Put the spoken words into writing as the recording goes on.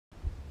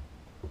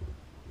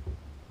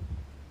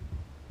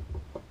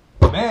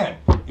Man,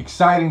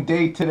 exciting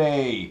day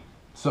today.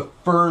 It's the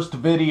first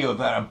video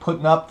that I'm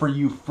putting up for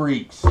you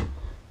freaks.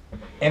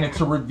 And it's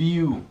a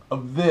review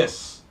of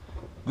this.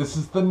 This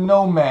is the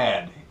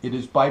Nomad. It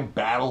is by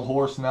Battle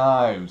Horse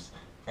Knives.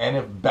 And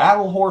if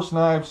Battle Horse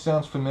Knives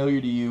sounds familiar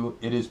to you,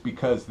 it is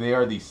because they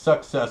are the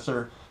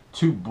successor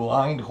to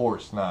Blind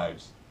Horse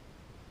Knives.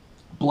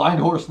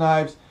 Blind Horse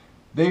Knives,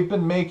 they've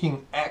been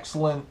making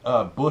excellent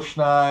bush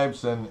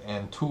knives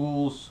and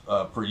tools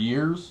for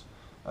years.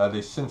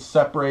 They since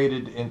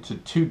separated into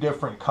two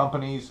different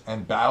companies,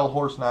 and Battle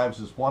Horse Knives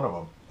is one of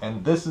them.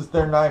 And this is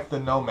their knife, the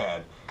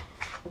Nomad.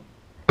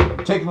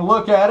 Taking a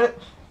look at it,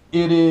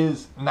 it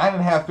is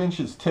 9.5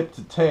 inches tip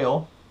to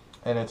tail,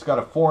 and it's got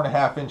a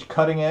 4.5 inch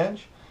cutting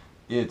edge.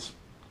 It's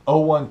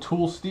 01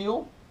 tool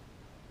steel.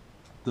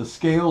 The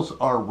scales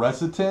are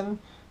Resitin.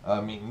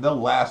 I mean,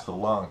 they'll last a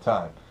long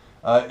time.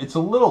 It's a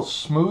little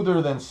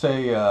smoother than,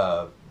 say,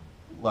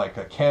 like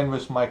a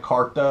canvas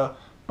micarta,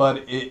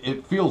 but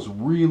it feels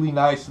really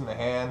nice in the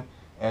hand,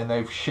 and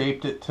they've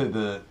shaped it to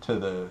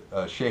the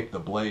shape of the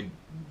blade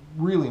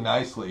really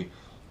nicely.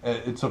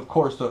 It's of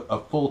course a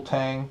full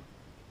tang.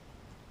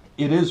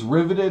 It is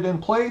riveted in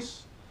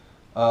place.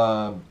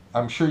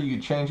 I'm sure you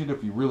could change it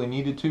if you really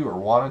needed to or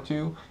wanted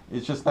to.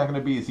 It's just not going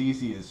to be as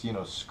easy as, you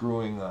know,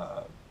 screwing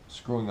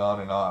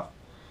on and off.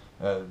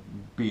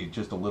 Be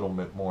just a little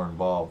bit more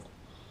involved.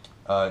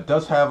 It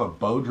does have a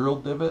bow drill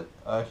divot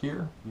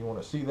here. You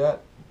want to see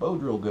that? Bow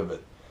drill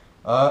divot.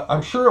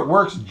 I'm sure it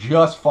works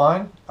just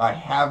fine. I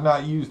have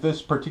not used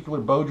this particular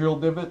bow drill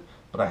divot,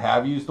 but I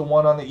have used the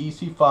one on the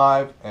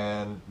EC5,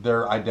 and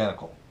they're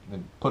identical.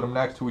 And put them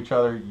next to each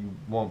other, you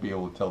won't be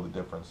able to tell the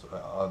difference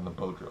on the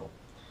bow drill.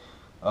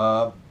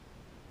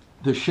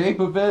 The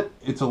shape of it,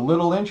 it's a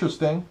little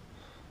interesting.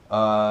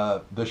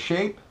 The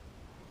shape,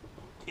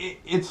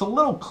 it's a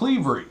little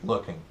cleavery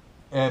looking,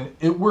 and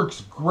it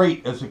works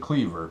great as a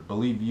cleaver,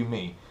 believe you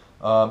me.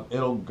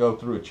 It'll go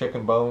through a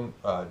chicken bone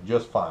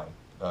just fine.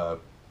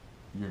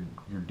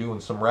 You're doing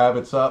some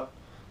rabbits up,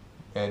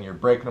 and you're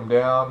breaking them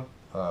down,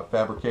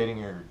 fabricating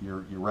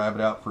your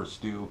rabbit out for a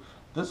stew.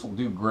 This will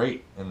do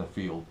great in the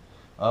field.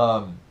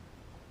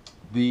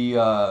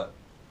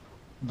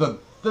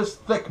 This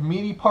thick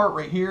meaty part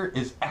right here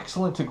is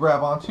excellent to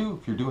grab onto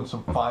if you're doing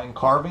some fine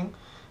carving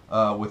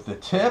with the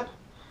tip.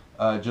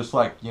 Just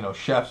like, you know,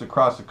 chefs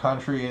across the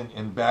country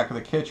in back of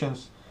the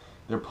kitchens,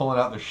 they're pulling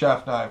out their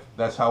chef knife.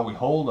 That's how we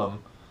hold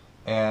them.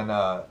 And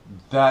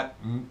that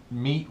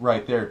meat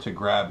right there to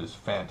grab is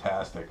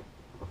fantastic.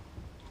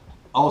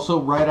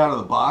 Also, right out of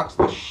the box,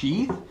 the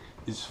sheath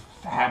is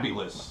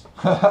fabulous.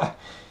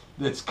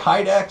 It's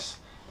Kydex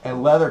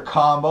and leather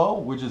combo,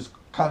 which is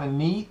kind of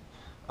neat.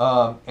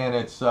 And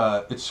it's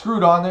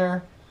screwed on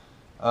there,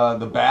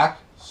 the back.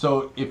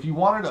 So if you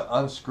wanted to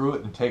unscrew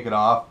it and take it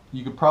off,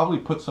 you could probably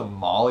put some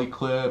molly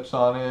clips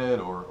on it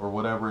or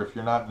whatever if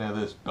you're not into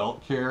this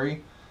belt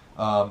carry.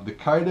 The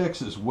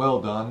Kydex is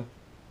well done.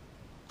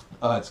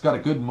 It's got a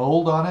good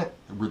mold on it.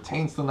 It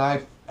retains the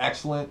knife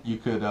excellent. You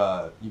could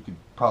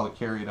probably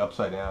carry it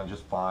upside down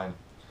just fine.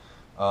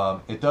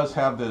 It does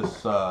have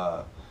this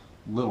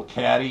little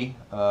caddy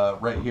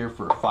right here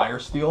for fire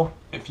steel.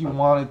 If you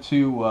wanted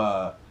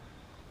to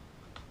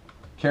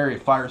carry a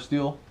fire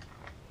steel,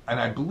 and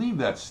I believe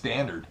that's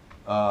standard.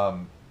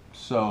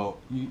 So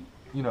you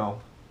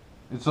know,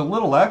 it's a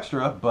little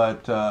extra,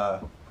 but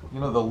you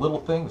know, the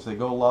little things, they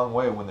go a long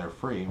way when they're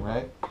free,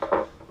 right?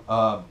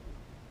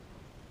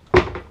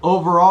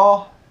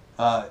 Overall,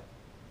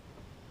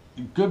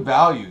 good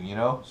value. You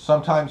know,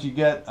 sometimes you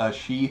get a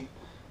sheath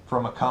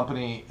from a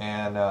company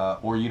and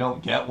or you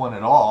don't get one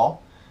at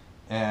all,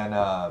 and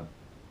a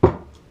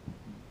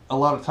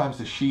lot of times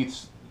the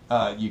sheaths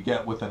you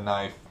get with a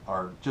knife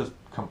are just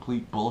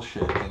complete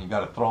bullshit, and you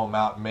got to throw them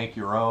out and make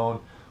your own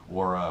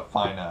or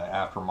find an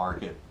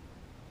aftermarket.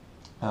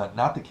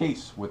 Not the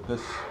case with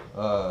this.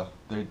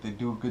 They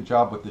do a good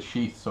job with the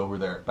sheaths over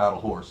there at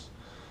Battle Horse.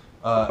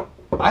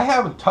 I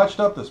haven't touched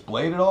up this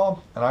blade at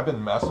all, and I've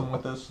been messing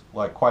with this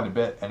like quite a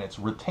bit, and it's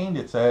retained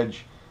its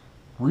edge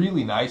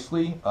really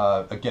nicely.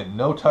 Again,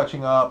 no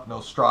touching up,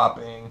 no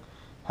stropping,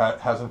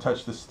 hasn't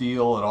touched the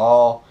steel at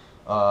all,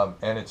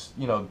 and it's,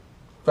 you know,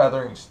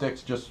 feathering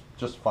sticks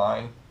just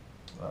fine.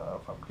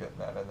 If I'm getting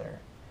that in there.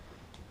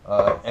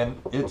 And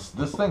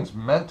this thing's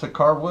meant to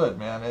carve wood,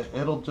 man.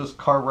 It'll just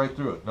carve right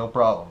through it, no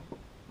problem.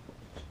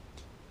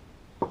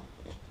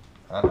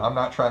 I'm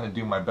not trying to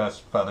do my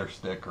best feather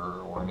stick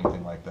or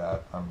anything like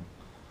that. I'm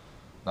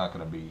not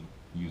going to be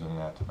using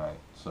that tonight,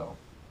 so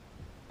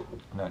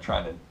I'm not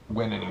trying to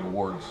win any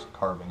awards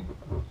carving.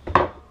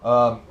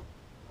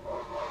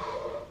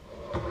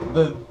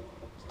 The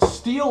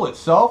steel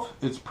itself,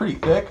 it's pretty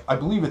thick. I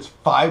believe it's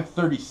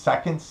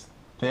 5/32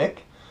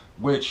 thick,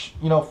 which,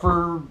 you know,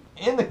 for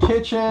in the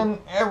kitchen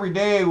every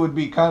day would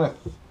be kind of,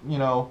 you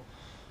know,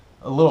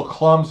 a little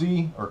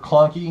clumsy or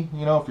clunky,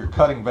 you know, if you're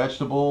cutting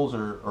vegetables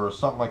or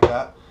something like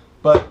that.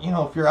 But, you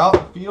know, if you're out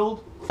in the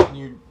field and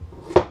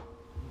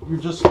you're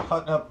just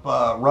cutting up,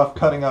 rough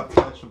cutting up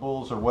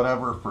vegetables or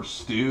whatever for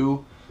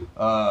stew,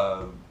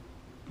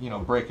 you know,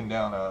 breaking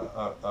down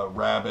a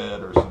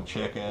rabbit or some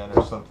chicken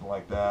or something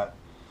like that.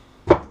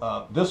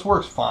 This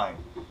works fine.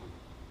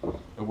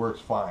 It works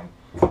fine.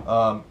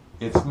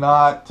 It's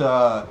not,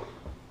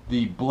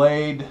 the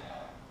blade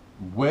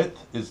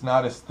width is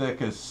not as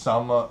thick as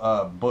some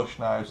bush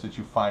knives that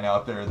you find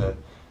out there that,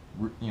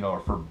 you know, are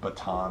for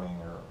batoning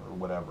or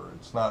whatever.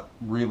 It's not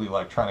really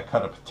like trying to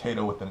cut a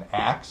potato with an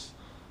axe,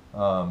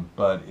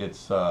 but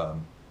it's,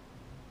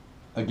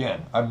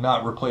 again, I'm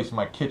not replacing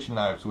my kitchen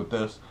knives with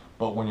this,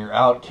 but when you're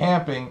out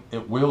camping,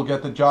 it will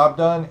get the job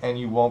done and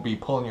you won't be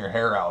pulling your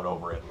hair out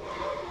over it.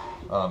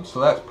 So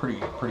that's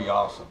pretty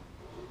awesome.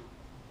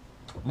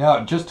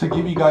 Now, just to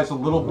give you guys a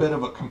little bit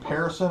of a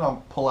comparison,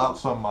 I'll pull out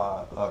some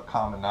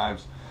common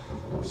knives.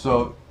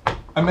 So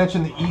I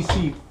mentioned the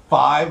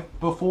EC5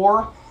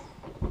 before,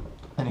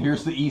 and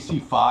here's the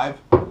EC5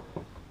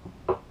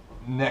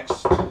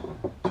 next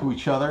to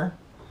each other.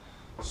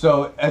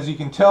 So as you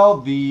can tell,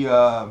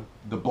 the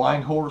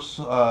blind horse,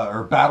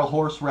 or battle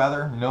horse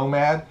rather,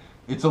 Nomad,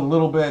 it's a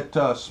little bit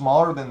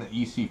smaller than the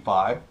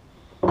EC5.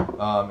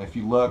 If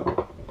you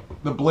look,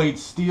 the blade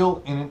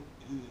steel in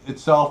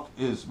itself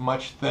is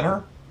much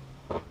thinner.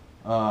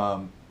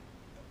 The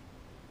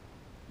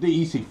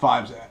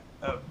EC5's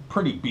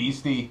pretty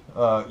beastie.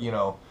 You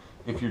know,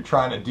 if you're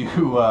trying to do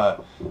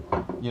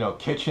you know,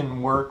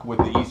 kitchen work with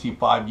the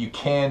EC5, you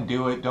can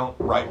do it. Don't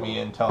write me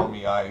in telling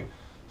me I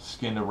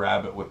skinned a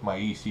rabbit with my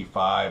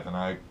EC5 and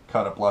I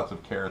cut up lots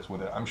of carrots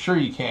with it. I'm sure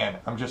you can.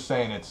 I'm just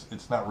saying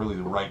it's not really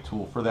the right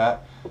tool for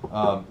that.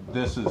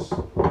 This is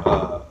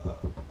a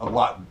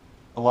lot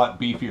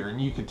beefier,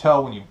 and you can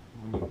tell when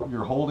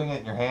you're holding it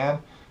in your hand,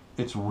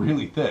 it's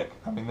really thick.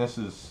 I mean, this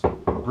is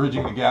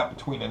bridging the gap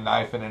between a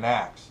knife and an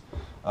axe.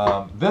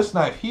 This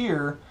knife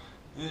here,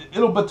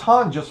 it'll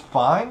baton just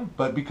fine,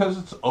 but because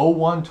it's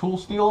 01 tool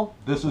steel,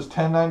 this is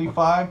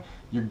 1095,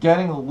 you're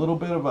getting a little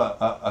bit of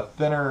a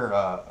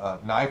thinner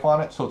knife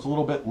on it, so it's a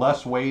little bit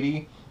less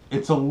weighty.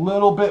 It's a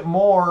little bit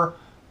more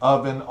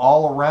of an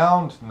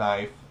all-around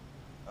knife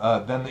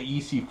than the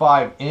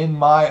EC5, in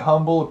my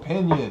humble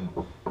opinion.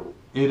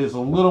 It is a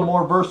little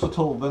more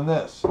versatile than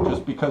this,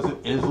 just because it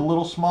is a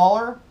little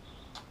smaller.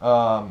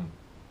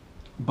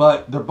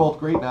 But they're both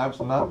great knives.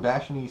 I'm not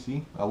bashing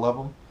EC. I love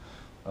them.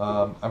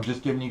 I'm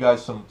just giving you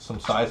guys some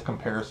size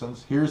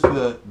comparisons. Here's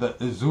the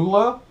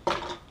Izula.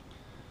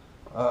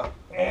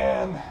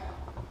 And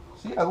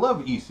see, I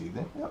love EC.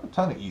 They have a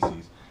ton of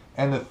ECs.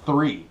 And the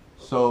 3.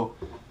 So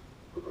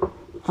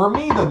for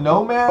me, the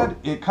Nomad,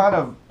 it kind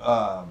of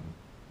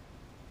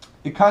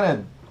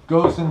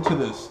goes into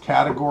this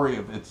category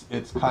of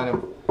it's kind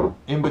of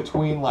in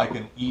between like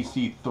an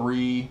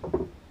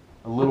EC3,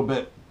 a little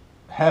bit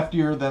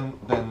heftier than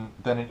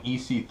an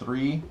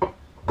EC3,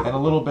 and a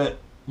little bit,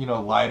 you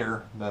know,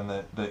 lighter than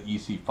the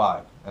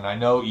EC5. And I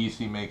know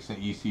EC makes an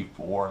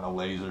EC4 and a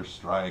laser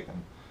strike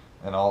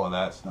and all of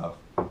that stuff,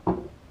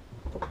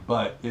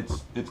 but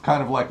it's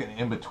kind of like an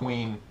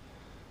in-between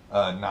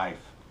knife.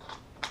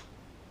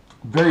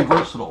 Very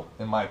versatile,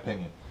 in my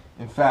opinion.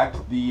 In fact,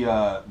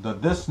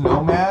 this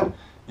Nomad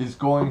is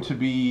going to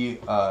be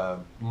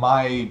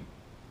my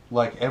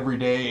like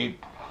everyday,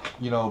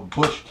 you know,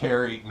 bush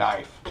carry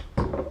knife.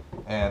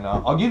 And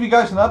I'll give you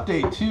guys an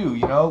update too,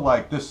 you know,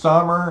 like this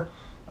summer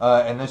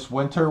and this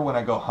winter when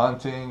I go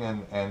hunting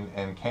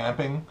and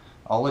camping.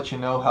 I'll let you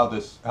know how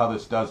this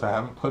does. I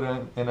haven't put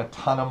in a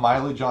ton of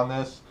mileage on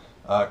this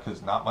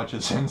because not much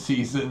is in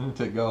season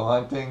to go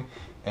hunting,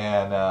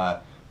 and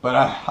but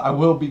I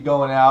will be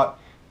going out,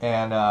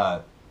 and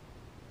I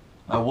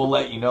will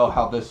let you know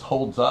how this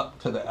holds up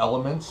to the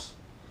elements.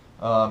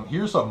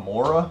 Here's a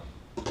Mora.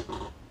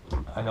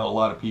 I know a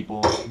lot of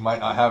people might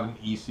not have an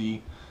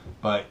EC,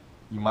 but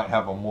you might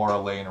have a Mora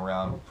laying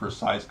around for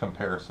size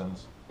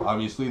comparisons.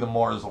 Obviously the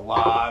Mora is a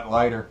lot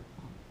lighter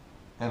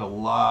and a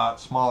lot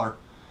smaller,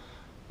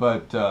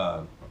 but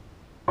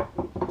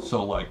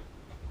so like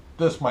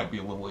this might be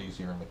a little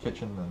easier in the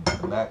kitchen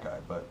than that guy,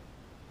 but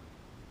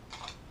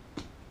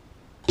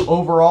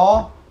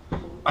overall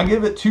I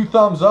give it 2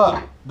 thumbs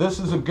up. This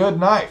is a good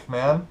knife,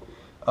 man.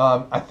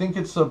 I think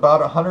it's about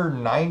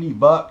 190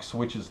 bucks,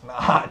 which is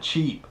not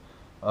cheap.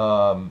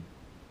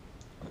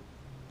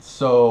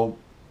 So,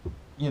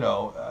 you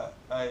know,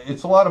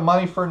 it's a lot of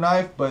money for a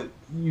knife, but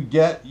you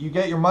get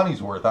your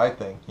money's worth, I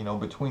think. You know,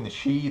 between the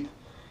sheath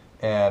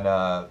and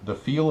the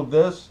feel of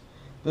this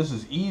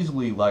is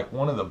easily like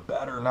one of the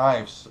better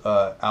knives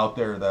out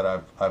there that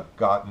I've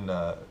gotten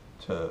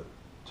to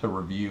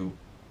review.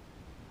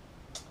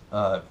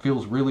 It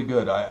feels really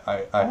good,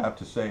 I have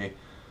to say.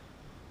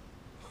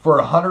 For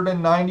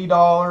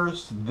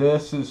 $190,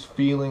 this is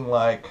feeling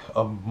like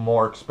a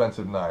more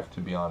expensive knife,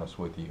 to be honest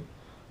with you.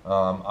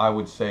 I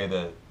would say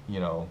that, you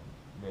know,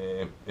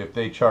 if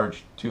they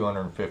charged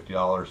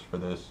 $250 for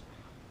this,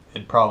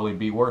 it'd probably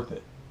be worth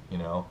it, you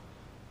know.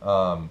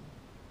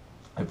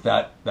 If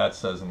that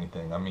says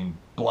anything. I mean,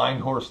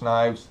 Blind Horse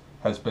Knives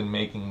has been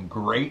making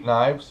great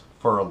knives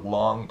for a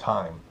long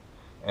time,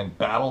 and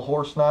Battle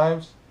Horse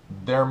Knives,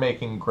 they're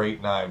making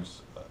great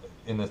knives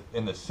in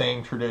the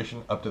same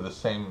tradition, up to the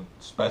same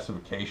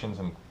specifications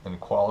and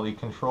quality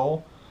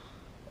control.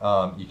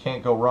 You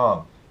can't go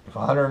wrong. If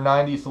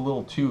 190 is a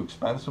little too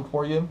expensive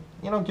for you,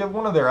 give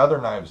one of their other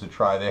knives a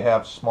try. They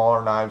have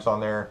smaller knives on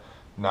there,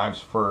 knives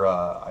for,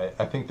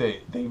 I think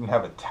they even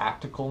have a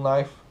tactical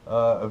knife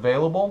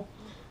available.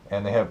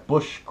 And they have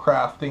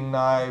bushcrafting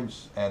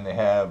knives, and they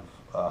have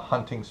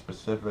hunting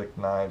specific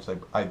knives,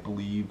 I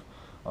believe,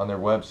 on their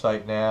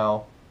website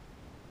now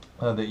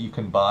that you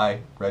can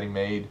buy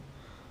ready-made.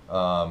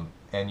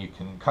 And you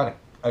can kind of,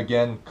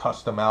 again,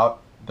 custom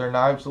out their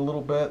knives a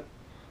little bit.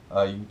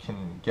 You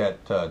can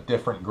get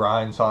different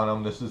grinds on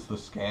them. This is the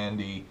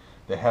Scandi.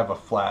 They have a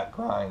flat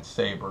grind,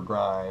 saber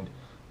grind.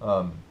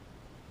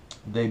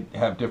 They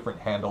have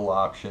different handle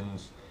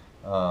options.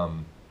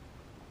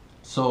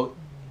 So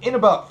in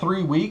about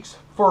 3 weeks,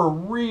 for a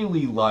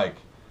really like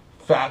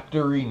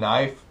factory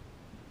knife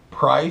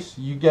price,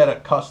 you get a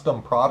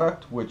custom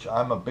product, which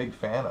I'm a big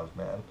fan of,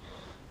 man.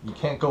 You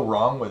can't go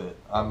wrong with it.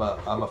 I'm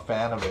a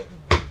fan of it.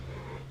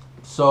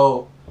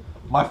 So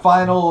my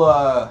final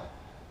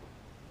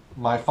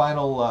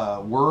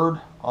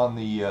word on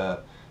the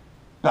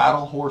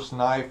Battle Horse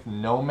Knife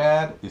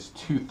Nomad is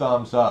 2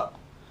 thumbs up.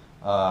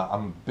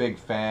 I'm a big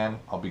fan.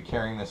 I'll be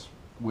carrying this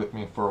with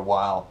me for a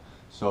while.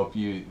 So if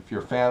you're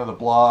a fan of the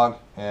blog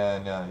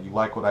and you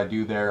like what I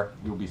do there,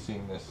 you'll be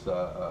seeing this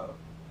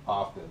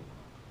often.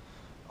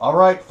 All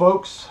right,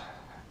 folks,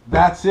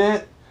 that's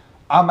it.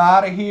 I'm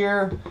out of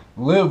here.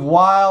 Live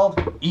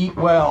wild, eat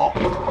well.